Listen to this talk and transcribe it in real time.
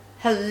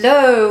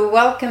Hello,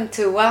 welcome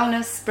to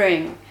Wellness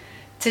Spring.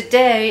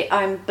 Today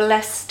I'm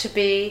blessed to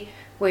be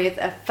with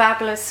a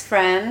fabulous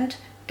friend,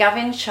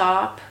 Gavin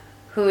Sharpe,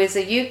 who is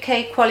a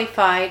UK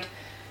qualified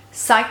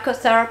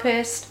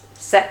psychotherapist,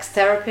 sex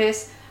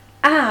therapist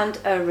and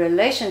a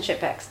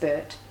relationship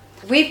expert.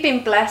 We've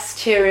been blessed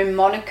here in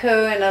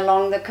Monaco and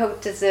along the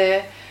Côte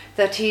d'Azur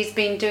that he's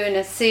been doing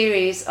a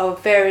series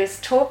of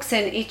various talks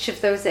in each of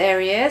those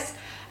areas,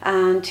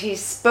 and he's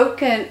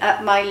spoken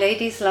at my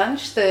ladies'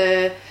 lunch,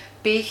 the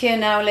Be Here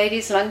Now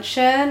Ladies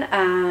Luncheon,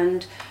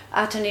 and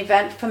at an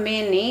event for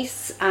me in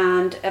Nice,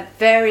 and at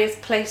various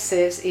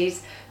places.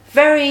 He's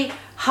very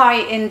high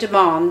in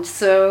demand,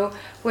 so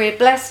we're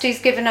blessed he's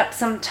given up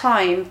some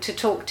time to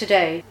talk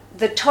today.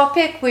 The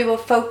topic we will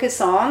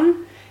focus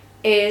on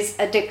is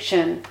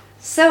addiction.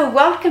 So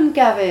welcome,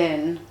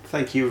 Gavin.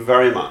 Thank you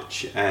very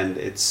much, and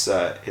it's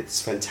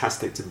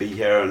fantastic to be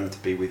here and to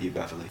be with you,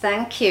 Beverly.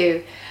 Thank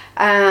you.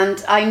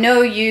 And I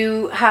know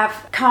you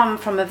have come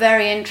from a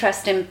very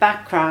interesting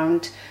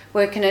background,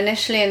 working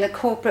initially in the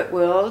corporate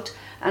world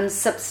and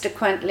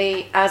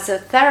subsequently as a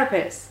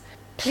therapist.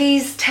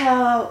 Please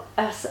tell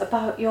us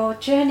about your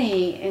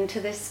journey into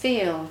this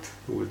field.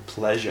 With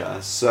pleasure.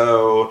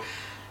 So,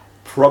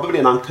 probably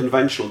an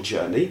unconventional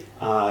journey.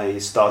 I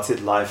started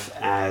life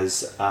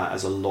as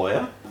a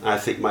lawyer. I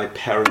think my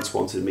parents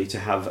wanted me to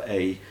have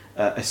a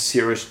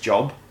serious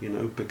job,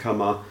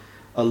 become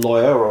a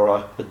lawyer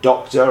or a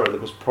doctor, and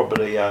there was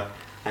probably an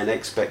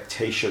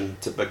expectation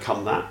to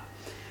become that.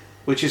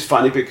 Which is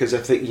funny because I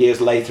think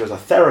years later as a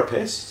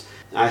therapist,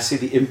 I see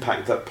the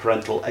impact that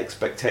parental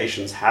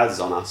expectations has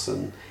on us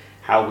and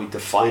how we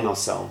define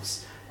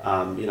ourselves.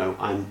 I'm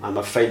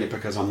a failure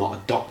because I'm not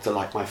a doctor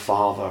like my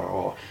father,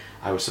 or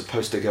I was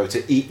supposed to go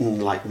to Eton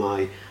like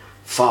my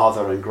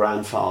father and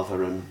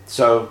grandfather. And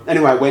so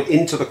anyway, I went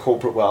into the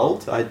corporate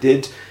world. I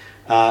did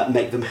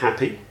make them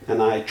happy,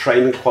 and I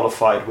trained and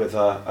qualified with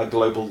a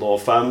global law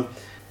firm.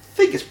 I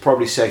think it's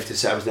probably safe to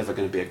say I was never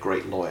going to be a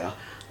great lawyer.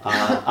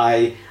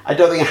 I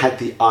don't think I had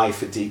the eye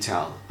for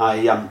detail. I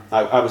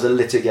was a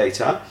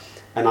litigator,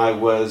 and I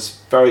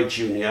was very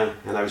junior,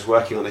 and I was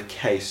working on a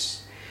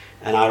case,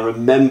 and I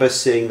remember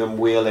seeing them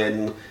wheel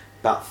in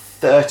about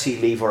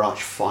 30 lever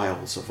arch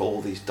files of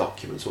all these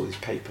documents, all these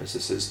papers.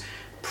 This is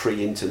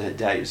pre-internet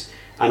days.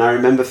 And I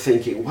remember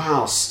thinking,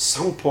 wow,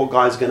 some poor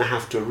guy's going to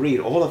have to read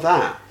all of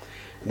that.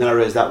 And then I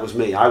realized that was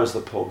me. I was the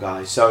poor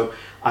guy. So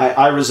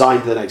I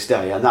resigned the next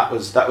day, and that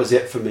was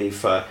it for me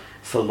for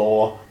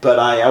law. But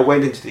I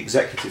went into the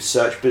executive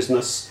search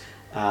business,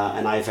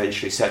 and I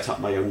eventually set up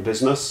my own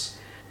business.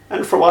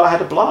 And for a while I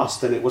had a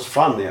blast, and it was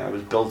fun. I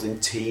was building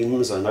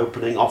teams and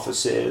opening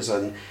offices.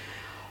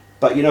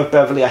 But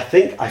Beverly, I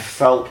think I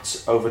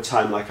felt over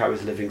time like I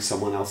was living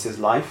someone else's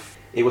life.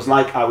 It was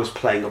like I was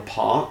playing a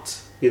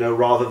part,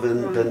 rather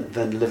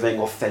than living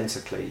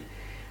authentically.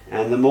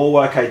 And the more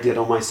work I did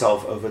on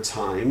myself over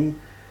time,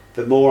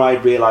 the more I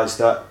realized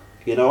that,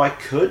 I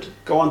could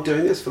go on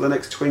doing this for the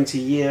next 20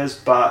 years,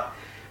 but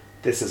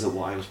this isn't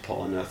what I was put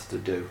on earth to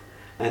do.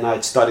 And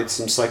I'd studied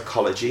some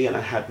psychology, and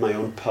I had my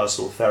own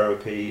personal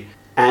therapy.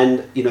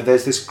 And,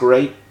 there's this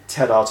great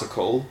TED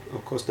article,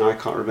 of course now I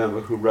can't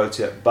remember who wrote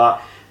it,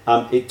 but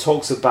it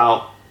talks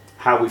about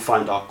how we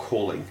find our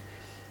calling.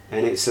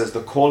 And it says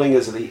the calling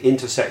is the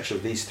intersection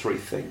of these three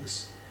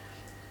things: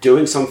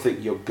 doing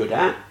something you're good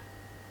at,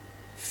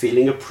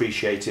 feeling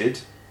appreciated,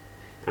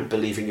 and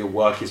believing your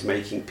work is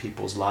making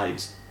people's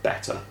lives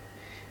better.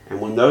 And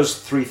when those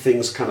three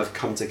things kind of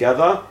come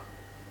together,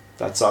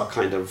 that's our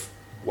kind of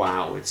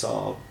wow, it's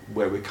our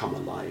where we come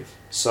alive.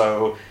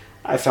 So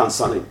I found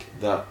something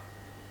that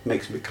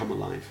makes me come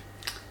alive.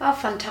 Oh,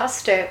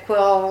 fantastic.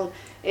 Well,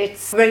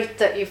 it's great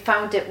that you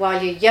found it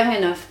while you're young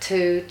enough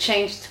to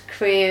change the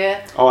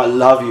career. Oh, I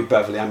love you,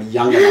 Beverly. I'm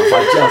young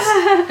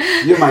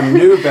enough. You're my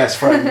new best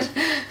friend.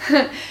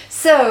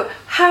 So,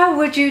 how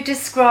would you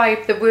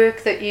describe the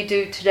work that you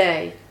do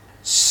today?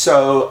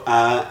 So,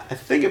 I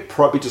think I'd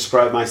probably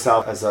describe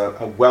myself as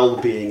a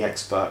well-being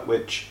expert,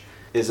 which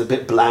is a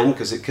bit bland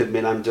because it could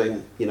mean I'm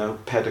doing,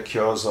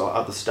 pedicures or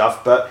other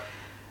stuff. But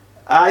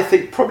I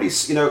think probably,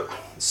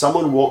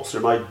 someone walks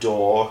through my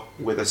door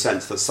with a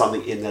sense that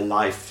something in their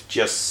life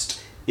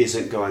just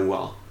isn't going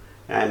well.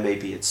 And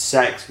maybe it's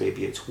sex,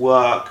 maybe it's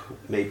work,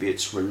 maybe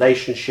it's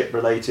relationship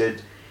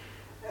related.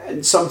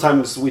 And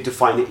sometimes we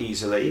define it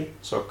easily.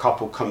 So a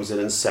couple comes in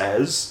and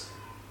says,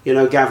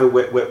 Gavin,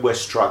 we're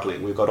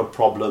struggling. We've got a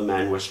problem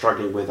and we're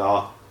struggling with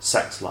our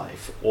sex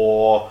life.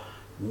 Or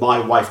my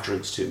wife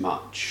drinks too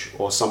much.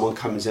 Or someone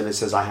comes in and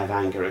says, I have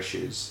anger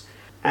issues.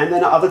 And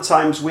then at other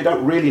times we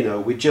don't really know.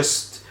 We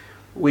just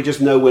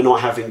know we're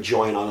not having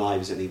joy in our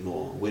lives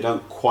anymore. We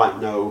don't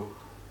quite know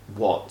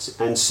what.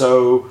 And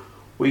so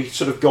we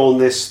sort of go on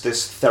this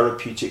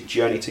therapeutic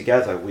journey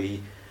together.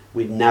 We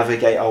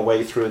navigate our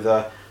way through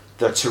the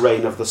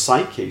terrain of the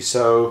psyche.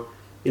 So,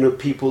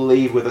 people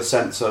leave with a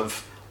sense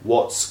of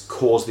what's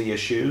caused the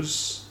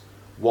issues,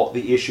 what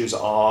the issues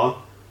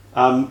are,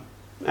 and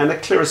a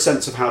clearer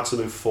sense of how to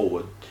move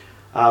forward.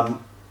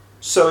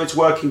 So it's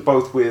working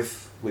both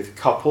with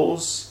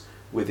couples,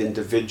 with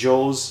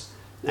individuals,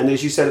 And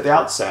as you said at the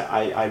outset,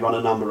 I run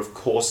a number of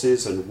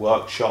courses and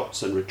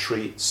workshops and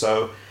retreats.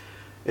 So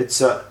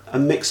it's a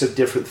mix of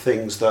different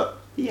things that,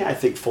 I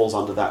think falls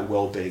under that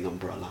well-being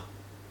umbrella.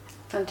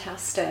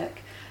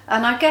 Fantastic.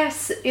 And I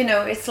guess,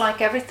 it's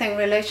like everything,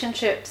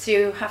 relationships,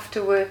 you have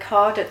to work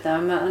hard at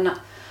them. And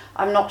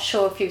I'm not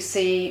sure if you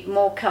see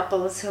more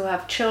couples who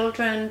have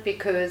children,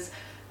 because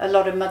a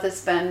lot of mothers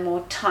spend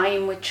more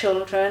time with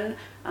children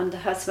and the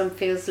husband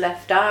feels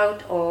left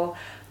out, or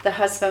the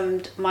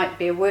husband might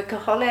be a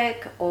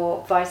workaholic,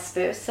 or vice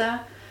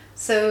versa.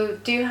 So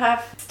do you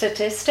have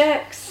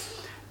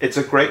statistics? It's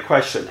a great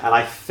question, and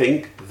I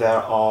think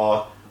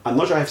I'm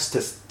not sure I have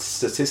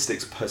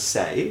statistics per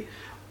se,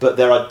 but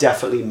there are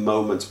definitely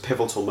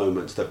pivotal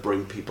moments that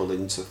bring people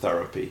into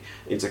therapy,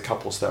 into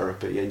couples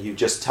therapy, and you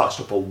just touched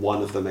upon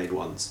one of the main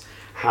ones,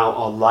 how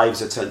our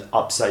lives are turned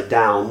upside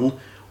down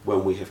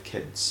when we have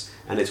kids.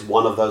 And it's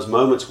one of those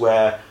moments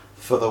where,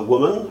 for the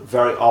woman,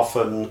 very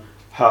often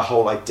her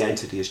whole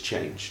identity has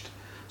changed.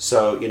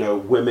 So,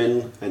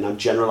 women, and I'm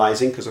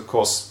generalizing because of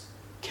course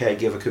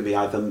caregiver can be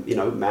either,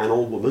 man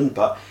or woman,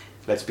 but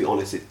let's be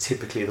honest, it's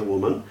typically the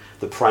woman,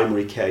 the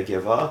primary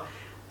caregiver.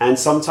 And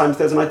sometimes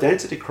there's an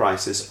identity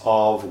crisis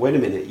of, wait a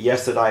minute,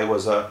 yesterday I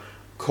was a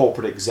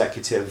corporate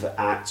executive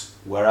at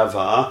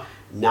wherever,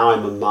 now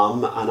I'm a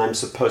mum and I'm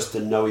supposed to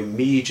know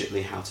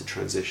immediately how to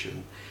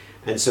transition.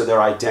 And so there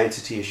are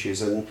identity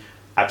issues, and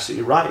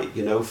absolutely right,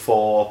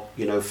 for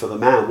the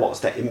man, what's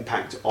that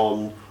impact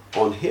on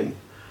him?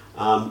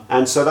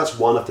 And so that's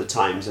one of the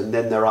times. And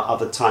then there are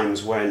other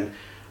times when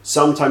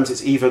sometimes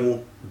it's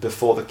even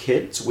before the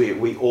kids.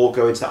 We all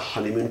go into that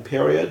honeymoon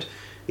period.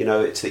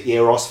 It's the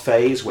eros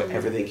phase where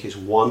everything is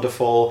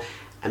wonderful.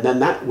 And then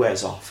that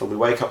wears off. And we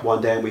wake up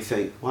one day and we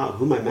think, wow,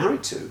 who am I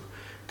married to?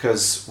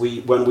 Because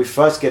when we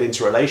first get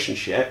into a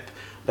relationship,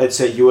 let's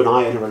say you and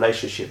I are in a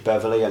relationship,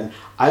 Beverly, and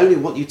I only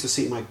want you to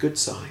see my good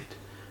side.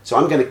 So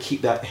I'm going to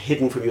keep that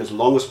hidden from you as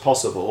long as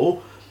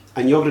possible,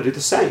 and you're going to do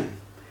the same.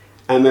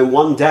 And then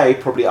one day,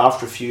 probably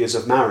after a few years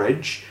of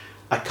marriage,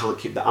 I can't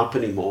keep that up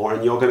anymore,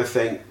 and you're going to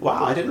think,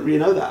 wow, I didn't really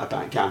know that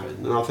about Gavin.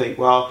 And I'll think,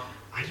 well,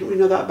 I didn't really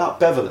know that about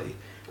Beverly.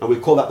 And we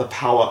call that the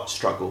power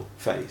struggle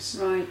phase.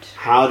 Right.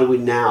 How do we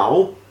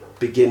now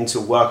begin to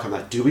work on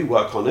that? Do we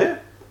work on it,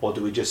 or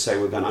do we just say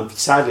we're going to? And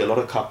sadly, a lot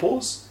of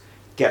couples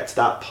get to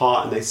that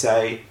part and they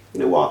say, you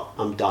know what,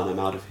 I'm done, I'm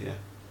out of here.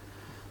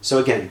 So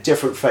again,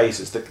 different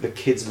phases, the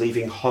kids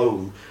leaving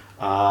home,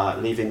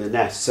 leaving the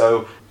nest.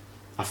 So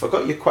I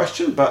forgot your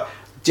question, but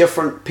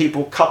different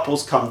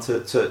couples come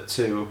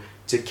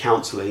to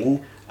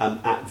counselling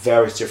at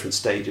various different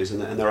stages,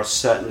 and there are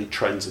certainly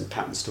trends and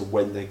patterns to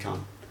when they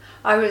come.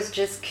 I was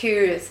just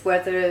curious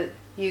whether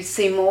you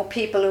see more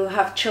people who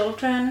have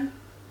children.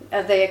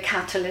 Are they a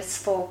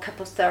catalyst for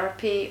couples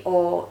therapy,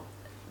 or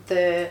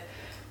the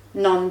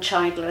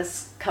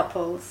non-childless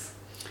couples?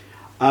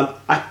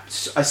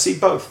 I see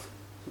both.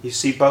 You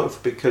see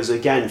both, because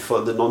again,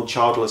 for the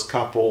non-childless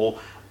couple,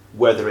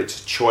 whether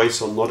it's a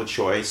choice or not a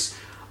choice,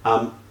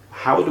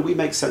 how do we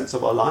make sense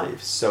of our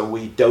lives? So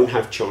we don't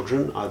have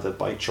children, either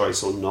by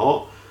choice or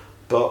not,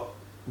 but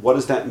what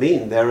does that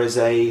mean? There's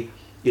a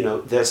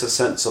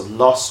sense of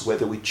loss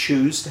whether we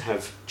choose to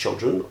have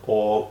children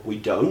or we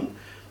don't.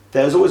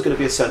 There's always going to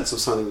be a sense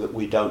of something that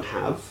we don't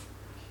have.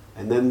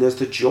 And then there's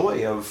the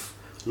joy of,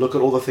 look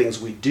at all the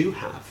things we do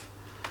have.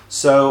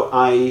 So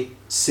I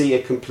see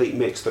a complete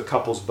mix for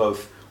couples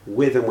both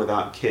with and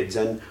without kids,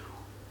 and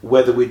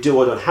whether we do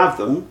or don't have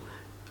them,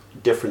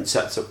 different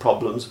sets of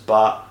problems,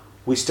 but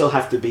we still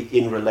have to be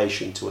in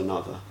relation to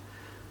another.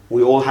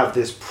 We all have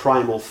this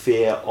primal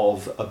fear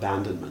of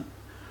abandonment.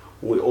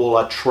 We all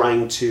are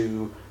trying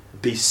to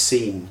be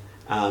seen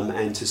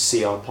and to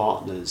see our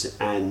partners,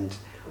 and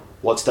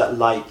what's that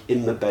like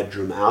in the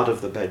bedroom, out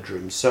of the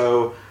bedroom.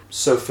 So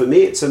for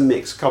me it's a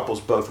mix, couples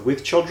both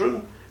with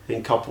children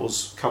and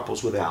couples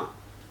without.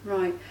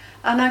 Right.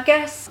 And I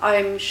guess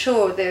I'm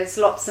sure there's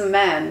lots of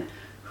men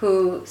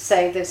who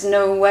say there's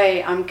no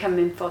way I'm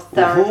coming for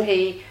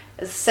therapy.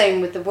 Mm-hmm.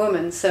 Same with the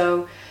woman.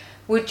 So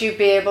would you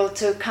be able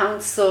to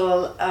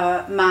counsel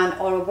a man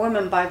or a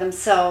woman by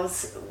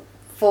themselves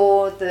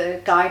for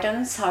the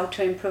guidance, how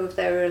to improve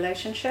their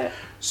relationship?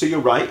 So you're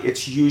right.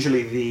 It's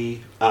usually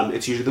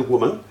the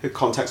woman who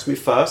contacts me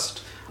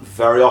first.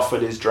 Very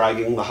often is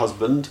dragging the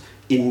husband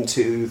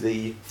into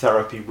the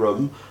therapy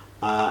room.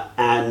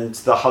 And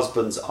the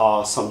husbands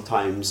are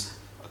sometimes,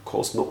 of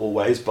course not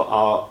always, but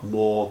are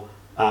more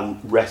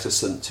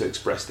reticent to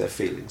express their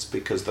feelings,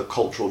 because the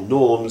cultural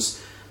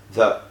norms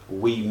that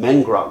we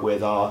men grow up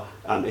with are,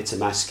 it's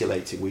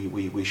emasculating,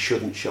 we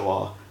shouldn't show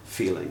our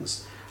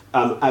feelings.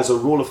 As a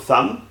rule of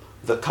thumb,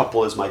 the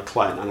couple is my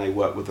client and I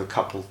work with the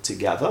couple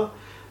together.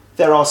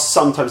 There are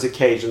sometimes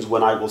occasions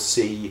when I will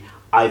see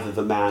either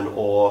the man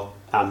or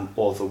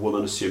the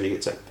woman, assuming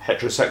it's a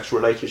heterosexual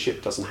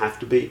relationship, doesn't have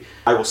to be.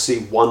 I will see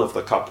one of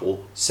the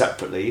couple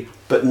separately,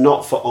 but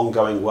not for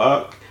ongoing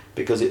work,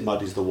 because it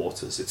muddies the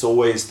waters. It's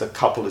always the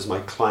couple is my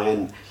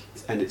client,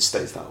 and it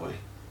stays that way.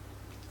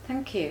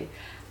 Thank you.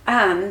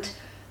 And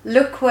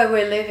look where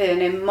we're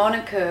living in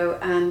Monaco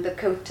and the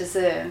Côte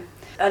d'Azur.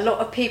 a lot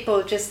of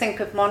people just think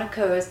of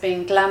Monaco as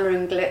being glamour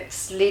and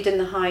glitz, leading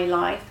the high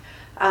life,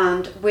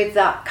 and with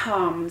that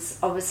comes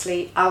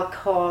obviously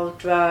alcohol,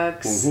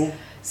 drugs. Mm-hmm.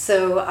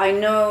 So I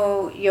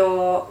know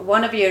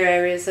one of your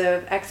areas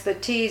of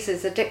expertise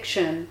is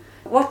addiction.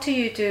 What do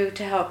you do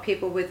to help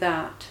people with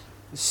that?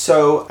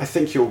 So I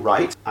think you're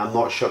right. I'm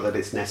not sure that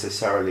it's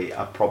necessarily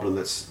a problem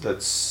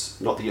that's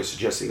not that you're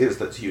suggesting it is,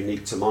 that's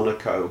unique to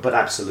Monaco, but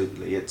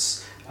absolutely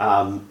it's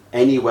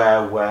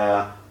anywhere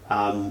where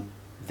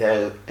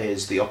there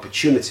is the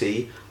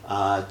opportunity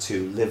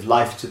to live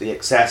life to the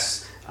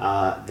excess,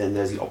 then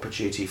there's the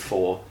opportunity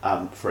for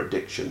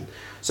addiction.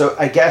 So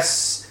I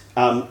guess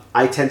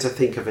I tend to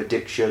think of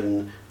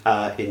addiction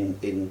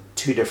in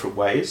two different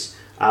ways.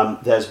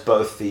 There's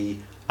both the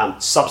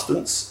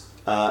substance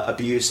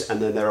abuse, and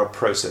then there are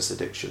process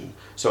addiction.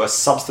 So a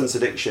substance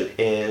addiction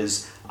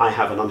is I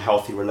have an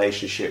unhealthy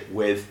relationship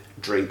with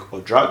drink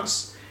or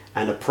drugs,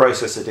 and a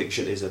process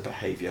addiction is a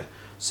behavior.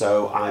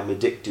 So I'm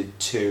addicted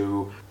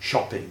to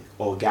shopping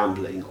or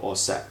gambling or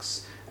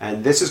sex.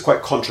 And this is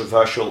quite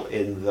controversial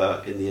in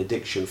the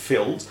addiction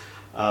field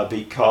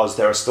because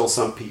there are still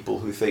some people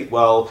who think,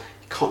 well,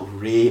 you can't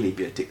really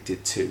be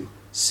addicted to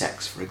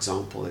sex, for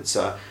example. It's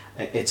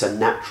a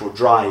natural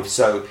drive,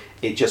 so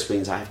it just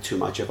means I have too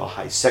much of a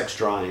high sex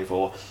drive,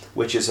 or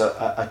which is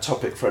a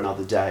topic for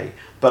another day.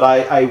 But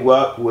I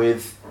work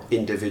with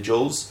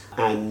individuals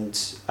and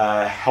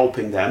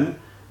helping them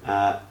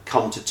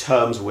come to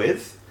terms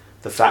with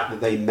the fact that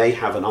they may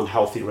have an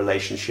unhealthy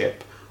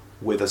relationship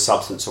with a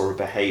substance or a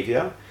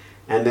behavior,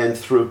 and then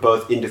through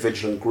both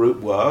individual and group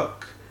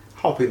work,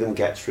 helping them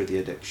get through the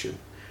addiction.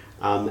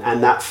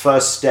 And that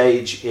first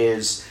stage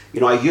is,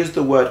 I use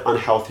the word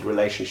unhealthy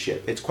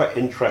relationship. It's quite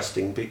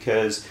interesting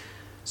because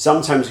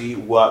sometimes you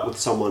work with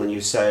someone and you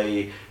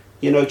say,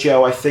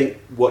 Joe, I think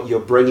what you're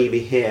bringing me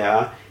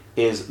here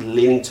is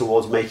leaning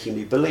towards making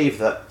me believe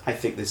that I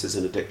think this is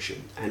an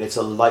addiction. And it's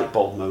a light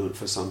bulb moment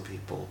for some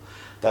people.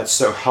 That's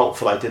so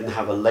helpful. I didn't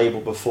have a label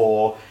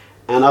before.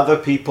 And other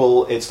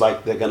people, it's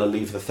like they're going to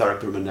leave the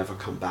therapy room and never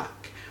come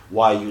back.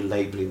 Why are you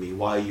labeling me?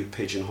 Why are you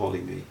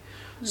pigeonholing me?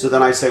 So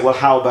then I say, well,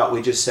 how about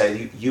we just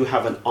say you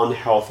have an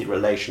unhealthy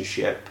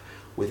relationship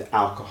with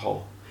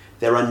alcohol.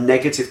 There are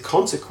negative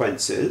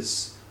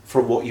consequences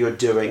from what you're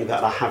doing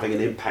that are having an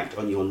impact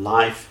on your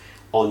life,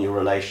 on your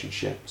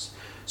relationships.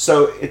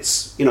 So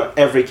it's,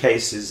 every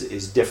case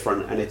is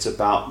different, and it's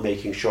about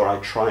making sure I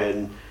try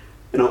and,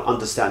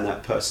 understand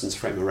that person's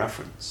frame of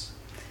reference.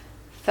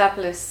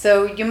 Fabulous.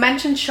 So you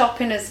mentioned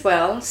shopping as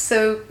well.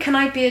 So can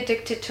I be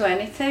addicted to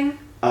anything?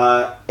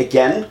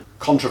 Again,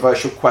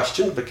 controversial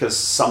question, because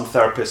some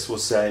therapists will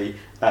say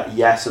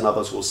yes and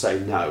others will say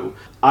no.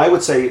 I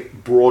would say,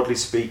 broadly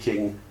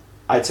speaking,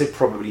 I'd say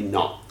probably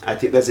not. I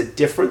think there's a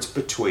difference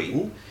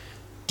between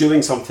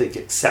doing something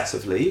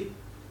excessively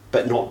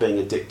but not being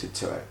addicted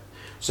to it.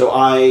 So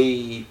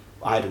I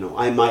don't know,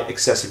 I might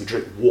excessively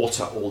drink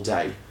water all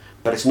day,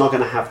 but it's not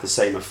going to have the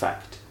same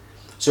effect.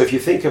 So if you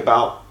think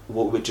about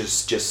what we were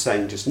just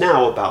saying just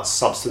now about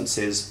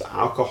substances,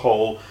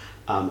 alcohol,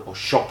 or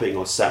shopping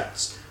or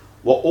sex,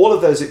 what all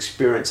of those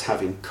experiences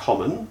have in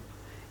common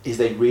is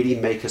they really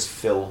make us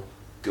feel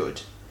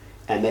good.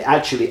 And they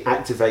actually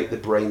activate the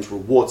brain's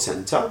reward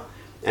center,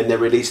 and they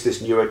release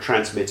this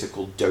neurotransmitter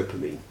called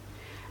dopamine.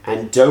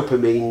 And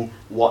dopamine,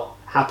 what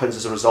happens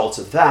as a result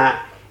of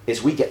that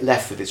is we get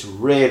left with this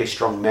really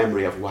strong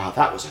memory of, wow,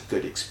 that was a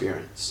good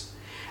experience.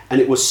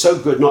 And it was so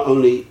good, not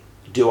only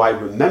do I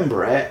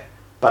remember it,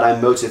 but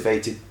I'm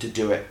motivated to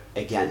do it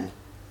again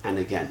and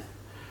again.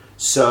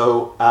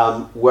 So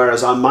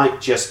whereas I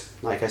might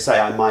just, like I say,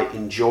 I might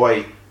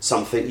enjoy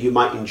something, you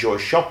might enjoy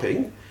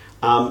shopping,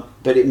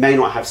 but it may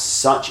not have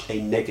such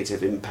a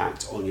negative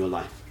impact on your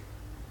life.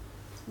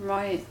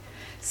 Right.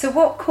 So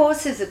what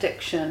causes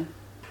addiction?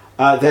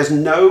 There's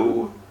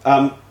no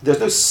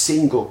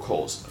single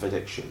cause of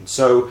addiction.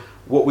 So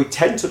what we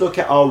tend to look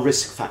at are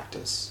risk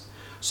factors.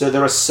 So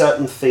there are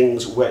certain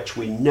things which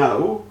we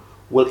know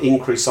will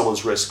increase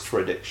someone's risk for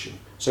addiction.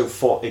 So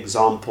for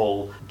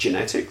example,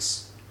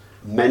 genetics,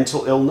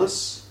 mental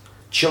illness,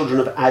 children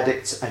of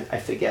addicts, I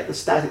forget the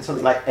stat, it's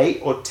something like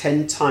 8 or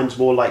 10 times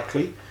more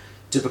likely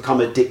to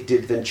become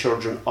addicted than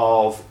children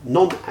of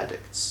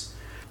non-addicts.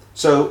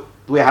 So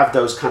we have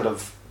those kind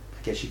of,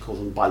 I guess you call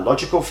them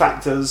biological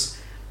factors,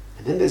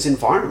 and then there's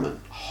environment,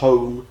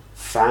 home,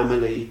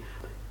 family.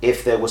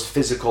 If there was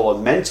physical or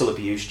mental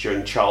abuse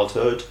during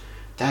childhood,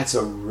 that's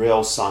a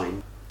real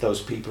sign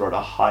those people are at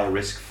a higher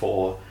risk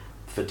for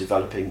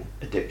developing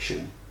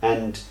addiction.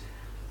 And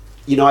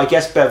I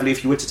guess, Beverly,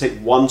 if you were to take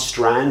one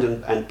strand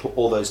and put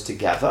all those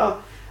together,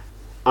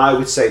 I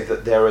would say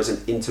that there is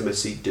an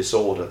intimacy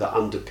disorder that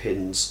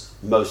underpins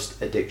most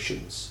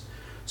addictions.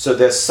 So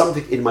there's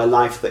something in my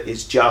life that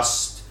is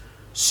just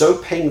so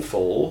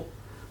painful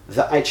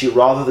that actually,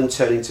 rather than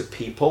turning to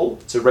people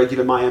to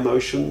regulate my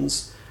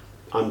emotions,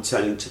 I'm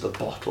turning to the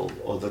bottle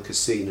or the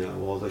casino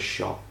or the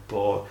shop,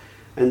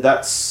 and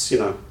that's,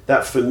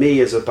 that for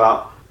me is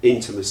about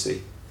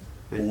intimacy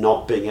and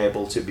not being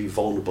able to be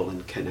vulnerable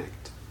and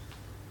connect.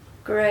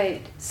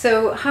 Great.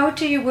 So how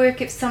do you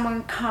work if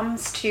someone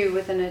comes to you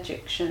with an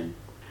addiction?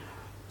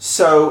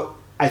 So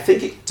I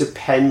think it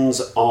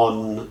depends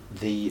on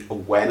the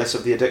awareness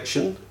of the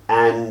addiction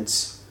and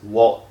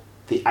what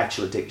the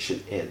actual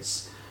addiction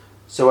is.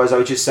 So as I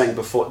was just saying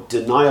before,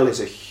 denial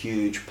is a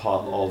huge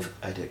part of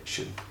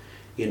addiction,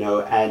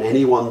 and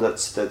anyone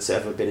that's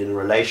ever been in a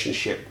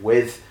relationship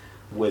with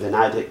an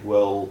addict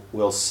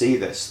will see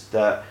this,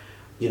 that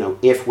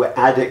if we're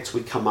addicts,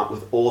 we come up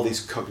with all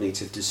these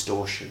cognitive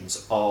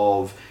distortions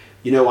of,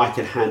 I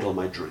can handle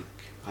my drink,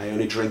 I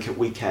only drink at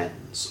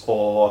weekends,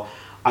 or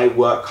I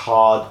work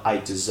hard, I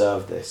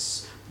deserve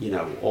this,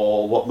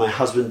 or what my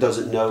husband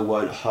doesn't know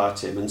won't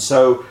hurt him. And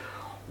so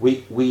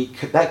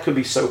that could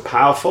be so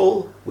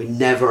powerful, we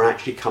never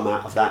actually come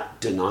out of that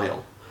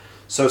denial.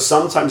 So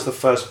sometimes the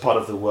first part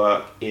of the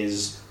work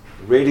is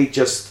really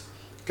just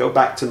go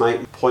back to my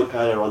point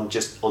earlier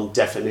on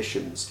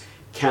definitions.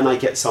 Can I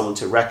get someone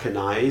to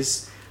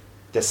recognize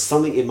there's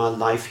something in my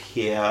life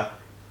here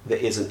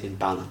that isn't in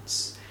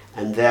balance?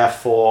 And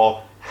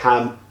therefore,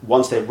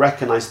 once they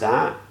recognize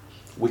that,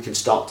 we can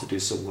start to do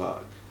some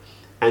work.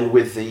 And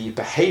with the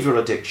behavioral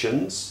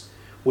addictions,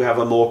 we have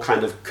a more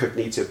kind of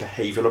cognitive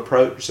behavioral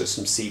approach, so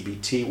some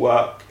CBT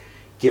work,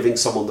 giving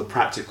someone the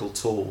practical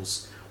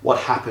tools. What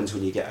happens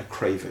when you get a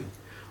craving?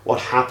 What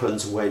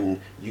happens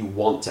when you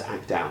want to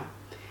act out?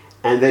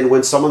 And then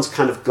when someone's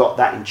kind of got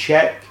that in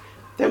check,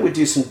 then we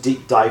do some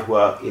deep dive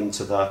work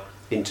into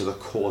the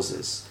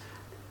causes.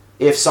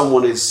 If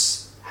someone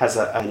has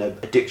an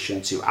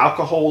addiction to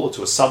alcohol or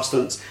to a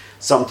substance,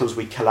 sometimes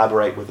we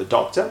collaborate with the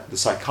doctor, the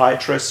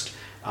psychiatrist.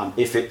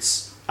 If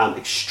it's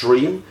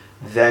extreme,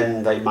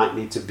 then they might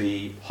need to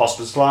be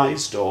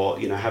hospitalized or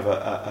have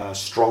a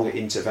stronger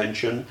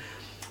intervention.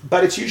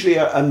 But it's usually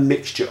a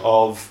mixture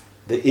of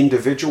the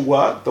individual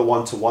work, the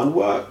one-to-one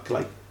work,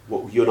 like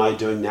what you and I are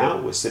doing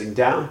now. We're sitting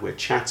down, we're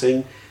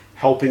chatting,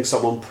 helping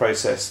someone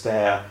process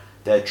their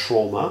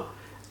trauma,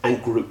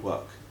 and group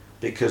work.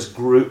 Because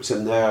groups,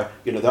 and there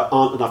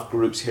aren't enough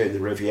groups here in the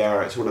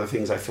Riviera. It's one of the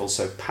things I feel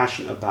so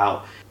passionate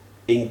about.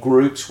 In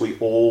groups, we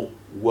all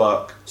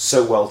work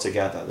so well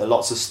together. There are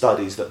lots of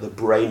studies that the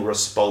brain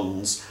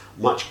responds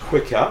much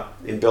quicker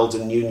in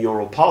building new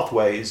neural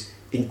pathways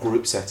in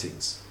group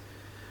settings.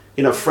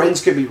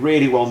 Friends can be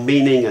really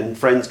well-meaning, and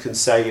friends can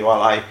say,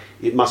 well,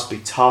 it must be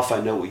tough, I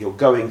know what you're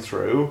going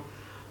through.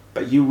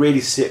 But you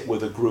really sit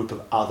with a group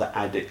of other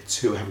addicts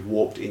who have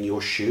walked in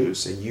your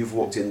shoes and you've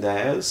walked in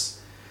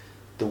theirs.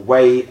 The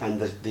way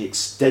and the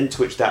extent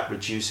to which that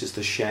reduces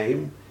the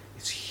shame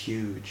is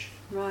huge.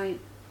 Right.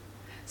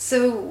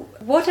 So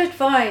what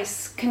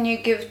advice can you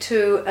give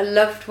to a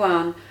loved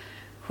one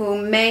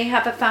who may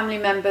have a family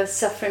member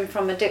suffering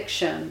from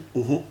addiction?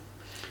 Mm-hmm.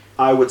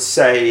 I would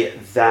say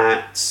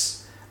that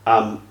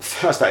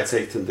first I'd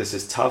say to them, this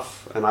is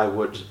tough, and I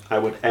would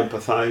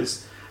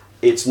empathize.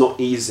 It's not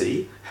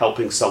easy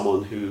helping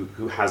someone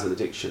who has an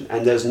addiction,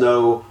 and there's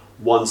no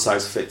one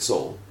size fits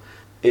all.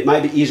 It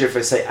might be easier if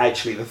I say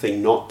actually the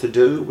thing not to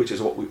do, which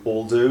is what we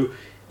all do,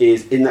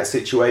 is in that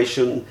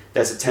situation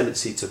there's a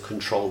tendency to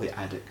control the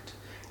addict,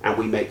 and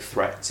we make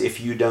threats. If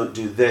you don't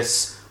do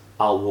this,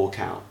 I'll walk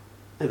out.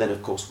 And then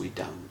of course we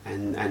don't,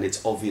 and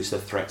it's obvious the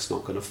threat's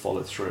not going to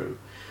follow through.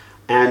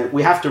 And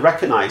we have to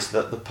recognize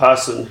that the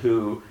person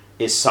who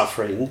is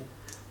suffering,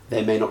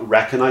 they may not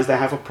recognize they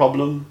have a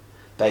problem.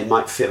 They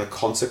might fear the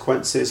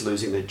consequences,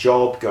 losing their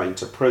job, going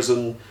to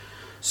prison.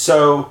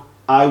 So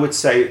I would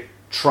say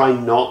try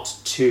not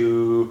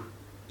to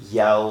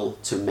yell,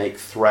 to make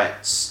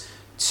threats,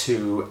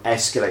 to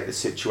escalate the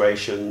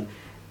situation,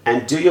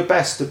 and do your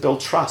best to build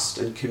trust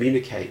and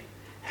communicate.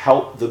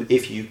 Help them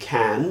if you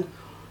can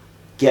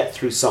get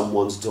through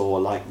someone's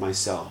door like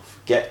myself.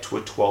 Get to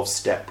a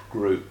 12-step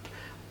group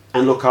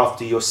and look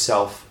after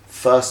yourself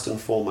first and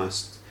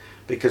foremost.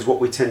 Because what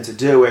we tend to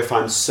do, if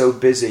I'm so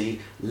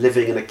busy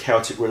living in a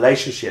chaotic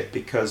relationship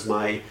because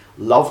my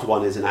loved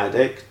one is an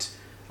addict,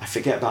 I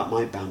forget about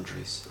my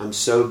boundaries. I'm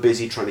so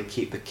busy trying to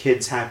keep the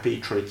kids happy,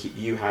 trying to keep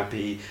you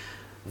happy,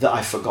 that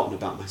I've forgotten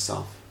about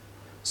myself.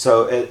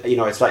 So,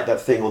 it's like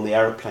that thing on the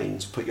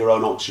aeroplanes, put your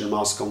own oxygen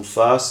mask on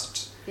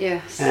first.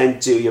 Yes.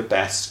 And do your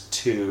best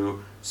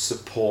to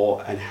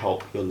support and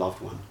help your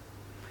loved one.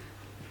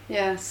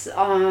 Yes.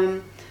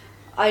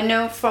 I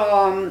know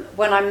from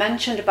when I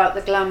mentioned about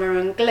the glamour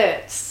and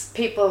glitz,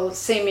 people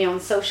see me on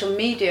social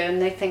media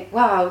and they think,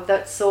 wow,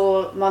 that's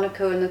all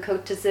Monaco and the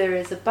Côte d'Azur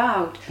is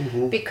about.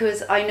 Mm-hmm.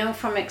 Because I know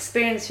from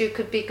experience you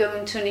could be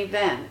going to an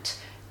event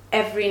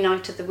every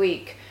night of the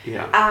week.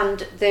 Yeah.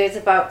 And there's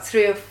about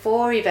 3 or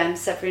 4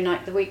 events every night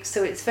of the week.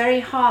 So it's very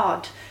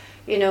hard,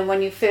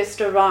 when you first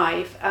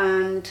arrive.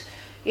 And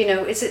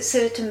is it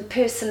certain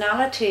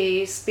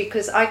personalities?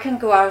 Because I can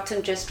go out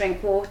and just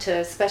drink water,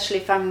 especially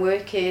if I'm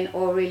working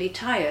or really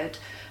tired.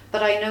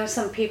 But I know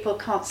some people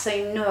can't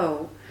say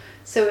no.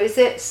 So is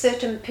it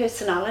certain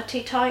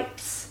personality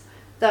types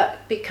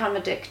that become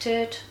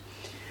addicted?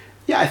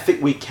 Yeah, I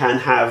think we can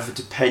have,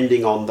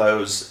 depending on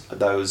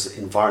those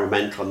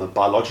environmental and the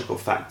biological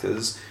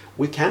factors,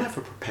 we can have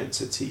a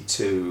propensity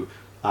to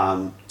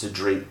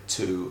drink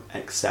to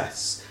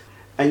excess.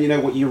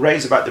 And what you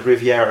raise about the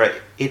Riviera,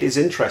 it is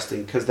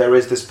interesting because there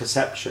is this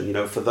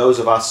perception, for those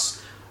of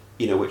us,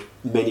 which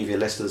many of your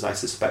listeners I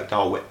suspect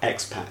are, we're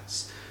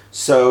expats.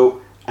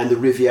 So, and the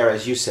Riviera,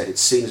 as you said,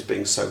 it's seen as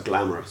being so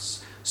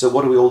glamorous. So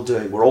what are we all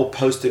doing? We're all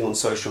posting on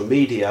social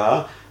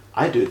media.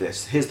 I do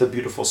this. Here's the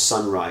beautiful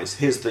sunrise.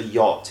 Here's the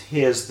yacht.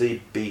 Here's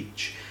the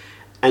beach.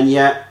 And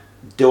yet,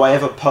 do I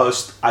ever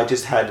post, I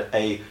just had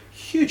a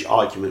huge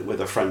argument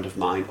with a friend of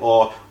mine,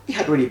 or we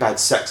had really bad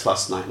sex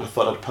last night and I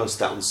thought I'd post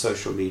that on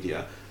social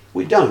media.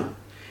 We don't.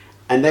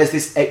 And there's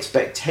this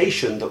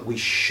expectation that we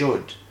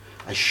should.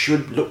 I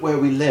should look where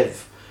we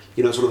live.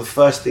 It's one of the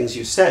first things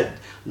you said.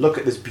 Look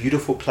at this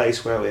beautiful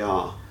place where we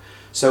are.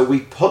 So we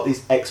put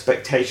these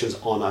expectations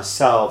on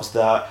ourselves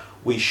that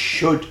we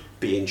should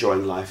be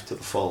enjoying life to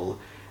the full.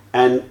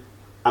 And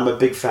I'm a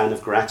big fan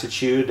of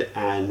gratitude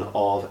and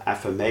of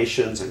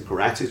affirmations and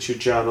gratitude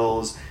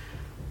journals.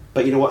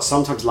 But you know what?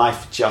 Sometimes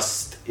life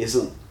just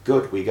isn't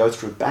good. We go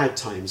through bad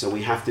times and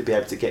we have to be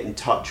able to get in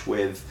touch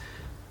with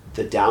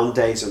the down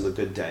days and the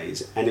good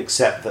days and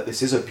accept that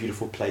this is a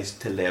beautiful place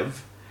to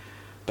live.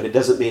 But it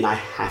doesn't mean I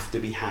have to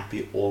be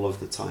happy all of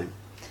the time.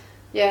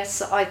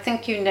 Yes, I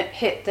think you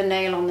hit the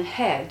nail on the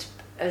head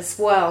as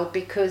well,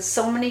 because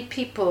so many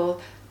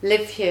people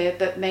live here,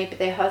 but maybe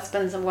their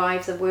husbands and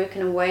wives are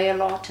working away a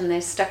lot and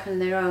they're stuck on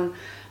their own.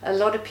 A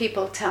lot of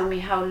people tell me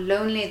how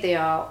lonely they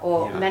are,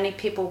 or many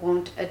people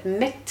won't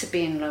admit to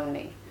being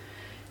lonely.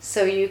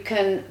 So you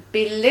can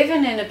be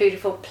living in a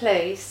beautiful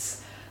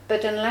place,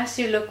 but unless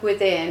you look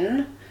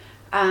within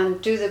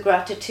and do the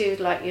gratitude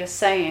like you're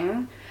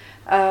saying,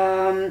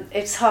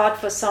 it's hard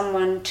for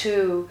someone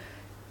to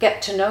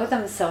get to know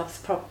themselves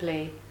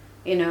properly,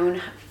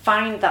 and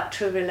find that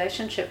true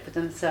relationship with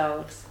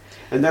themselves.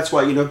 And that's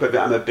why, Baby,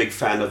 I'm a big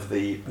fan of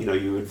the,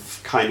 you would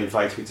kindly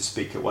invite me to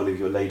speak at one of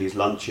your ladies'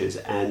 lunches.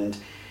 And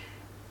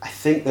I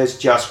think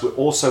we're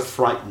also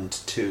frightened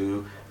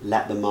to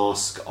let the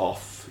mask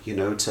off,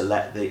 to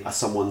let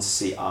someone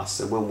see us.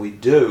 And when we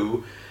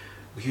do,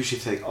 we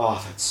usually think,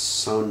 oh, that's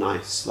so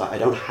nice. Like, I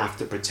don't have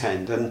to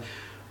pretend. And,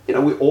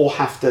 we all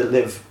have to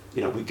live.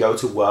 We go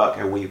to work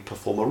and we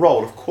perform a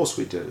role. Of course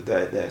we do.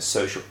 There's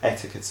social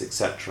etiquettes,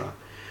 etc.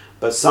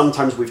 But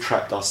sometimes we've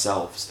trapped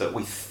ourselves that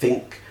we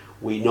think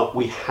we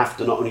have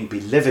to not only be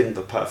living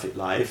the perfect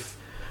life,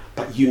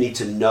 but you need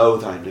to know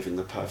that I'm living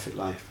the perfect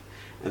life.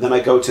 And then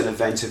I go to an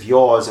event of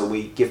yours and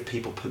we give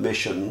people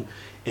permission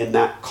in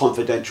that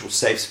confidential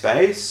safe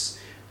space.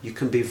 You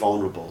can be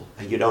vulnerable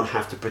and you don't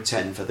have to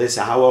pretend for this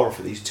hour or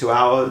for these 2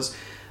 hours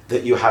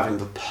that you're having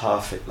the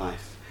perfect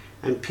life.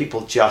 And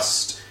people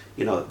just,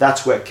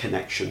 that's where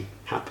connection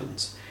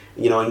happens.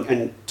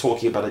 And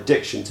talking about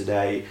addiction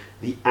today,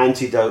 the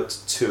antidote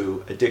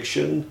to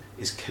addiction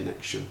is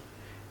connection.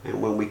 And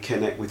when we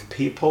connect with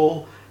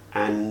people,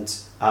 and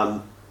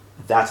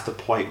that's the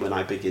point when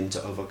I begin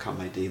to overcome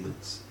my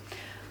demons.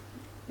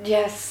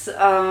 Yes,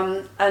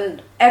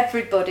 and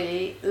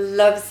everybody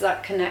loves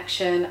that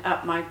connection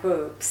at my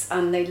groups,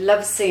 and they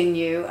love seeing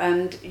you,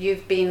 and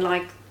you've been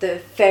like the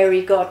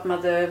fairy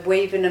godmother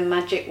waving a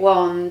magic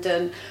wand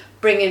and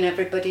bringing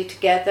everybody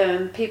together,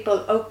 and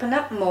people open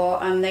up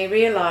more and they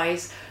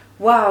realise,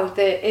 wow,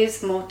 there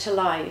is more to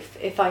life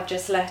if I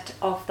just let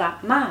off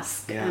that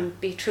mask and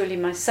be truly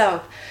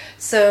myself.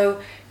 So,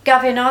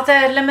 Gavin, are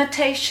there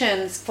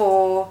limitations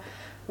for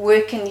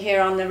working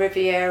here on the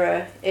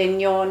Riviera in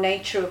your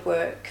nature of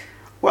work?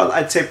 Well,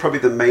 I'd say probably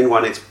the main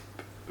one is,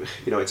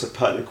 it's a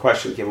pertinent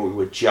question given what we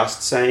were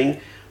just saying.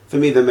 For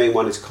me, the main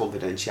one is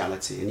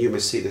confidentiality, and you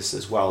must see this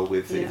as well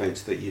with the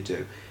events that you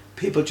do.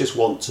 People just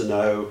want to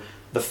know.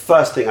 The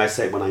first thing I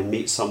say when I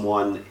meet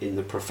someone in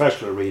the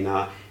professional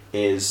arena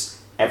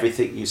is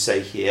everything you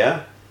say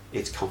here,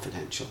 it's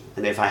confidential.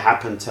 And if I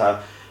happen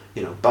to,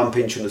 bump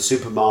into in the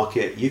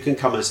supermarket, you can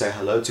come and say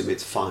hello to me,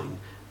 it's fine.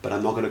 But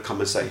I'm not going to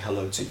come and say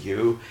hello to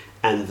you.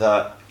 And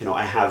that,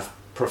 I have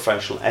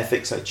professional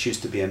ethics. I choose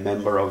to be a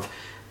member of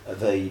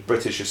the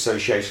British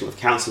Association of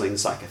Counselling and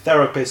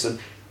Psychotherapists. And,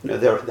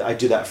 I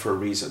do that for a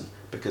reason,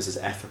 because there's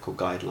ethical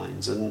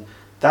guidelines. And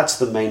that's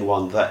the main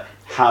one, that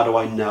how do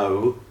I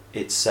know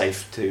it's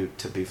safe to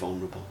be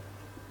vulnerable?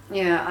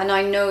 Yeah, and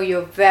I know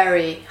you're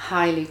very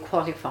highly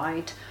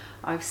qualified.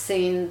 I've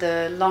seen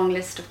the long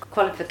list of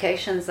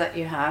qualifications that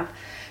you have.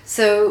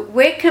 So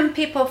where can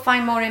people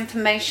find more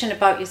information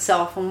about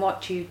yourself and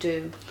what you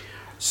do?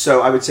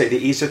 So I would say the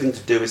easier thing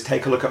to do is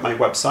take a look at my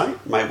website.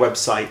 My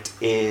website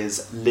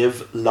is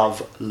Live,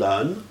 Love,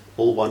 Learn,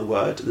 all one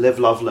word,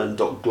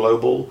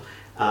 livelovelearn.global,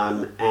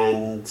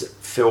 and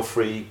feel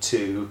free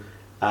to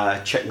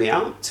check me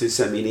out, to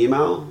send me an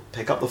email,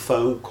 pick up the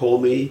phone, call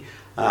me.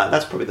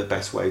 That's probably the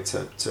best way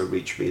to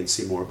reach me and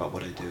see more about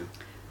what I do.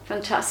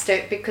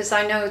 Fantastic, because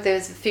I know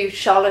there's a few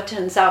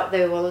charlatans out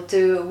there who will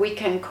do a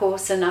weekend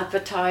course and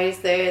advertise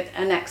they're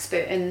an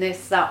expert in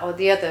this, that or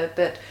the other,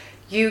 but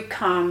you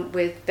come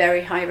with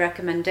very high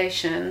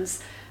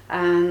recommendations.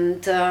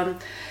 And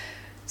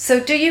so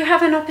do you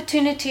have an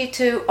opportunity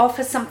to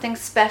offer something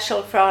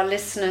special for our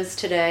listeners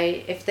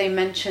today if they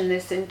mention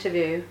this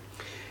interview?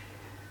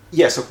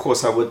 Yes, of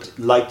course, I would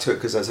like to,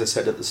 because as I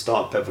said at the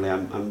start, Beverly,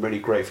 I'm really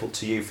grateful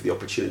to you for the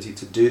opportunity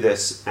to do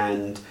this.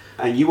 And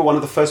you were one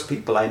of the first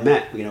people I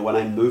met, when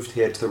I moved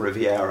here to the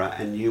Riviera,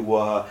 and you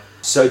were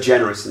so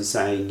generous in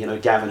saying,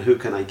 Gavin, who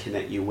can I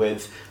connect you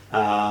with?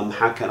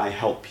 How can I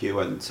help you?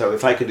 And so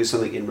if I can do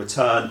something in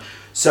return.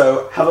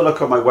 So have a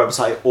look on my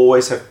website. I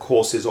always have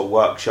courses or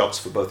workshops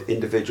for both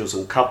individuals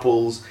and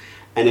couples.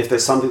 And if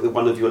there's something that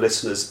one of your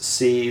listeners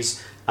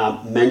sees,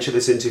 mention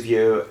this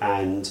interview,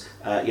 and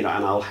and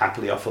I'll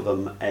happily offer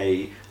them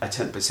a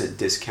 10%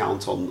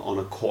 discount on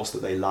a course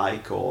that they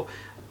like, or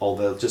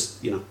they'll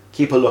just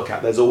keep a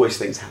lookout. There's always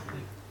things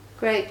happening.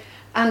 Great.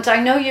 And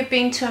I know you've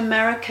been to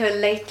America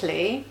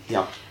lately.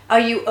 Yeah. Are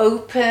you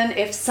open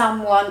if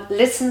someone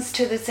listens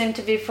to this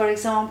interview, for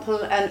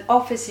example, and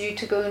offers you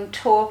to go and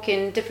talk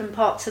in different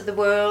parts of the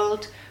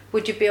world?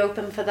 Would you be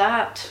open for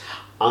that?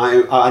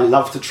 I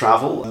love to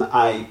travel.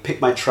 I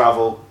pick my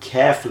travel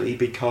carefully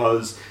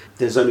because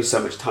there's only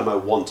so much time I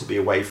want to be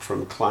away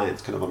from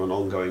clients kind of on an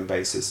ongoing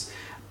basis.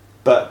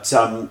 But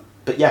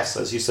yes,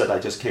 as you said, I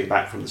just came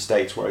back from the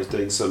States where I was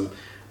doing some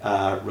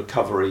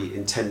recovery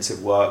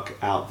intensive work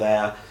out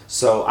there.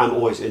 So I'm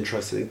always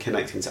interested in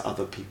connecting to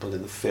other people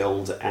in the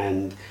field,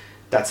 and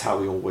that's how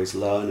we always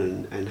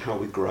learn and how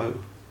we grow.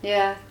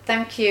 Yeah,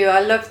 thank you. I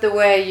love the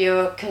way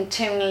you're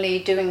continually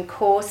doing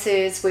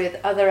courses with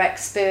other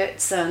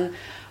experts and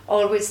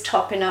always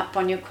topping up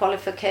on your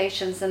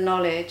qualifications and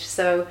knowledge.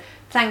 So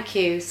thank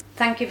you.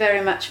 Thank you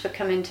very much for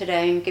coming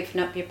today and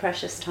giving up your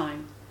precious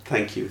time.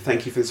 Thank you.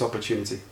 Thank you for this opportunity.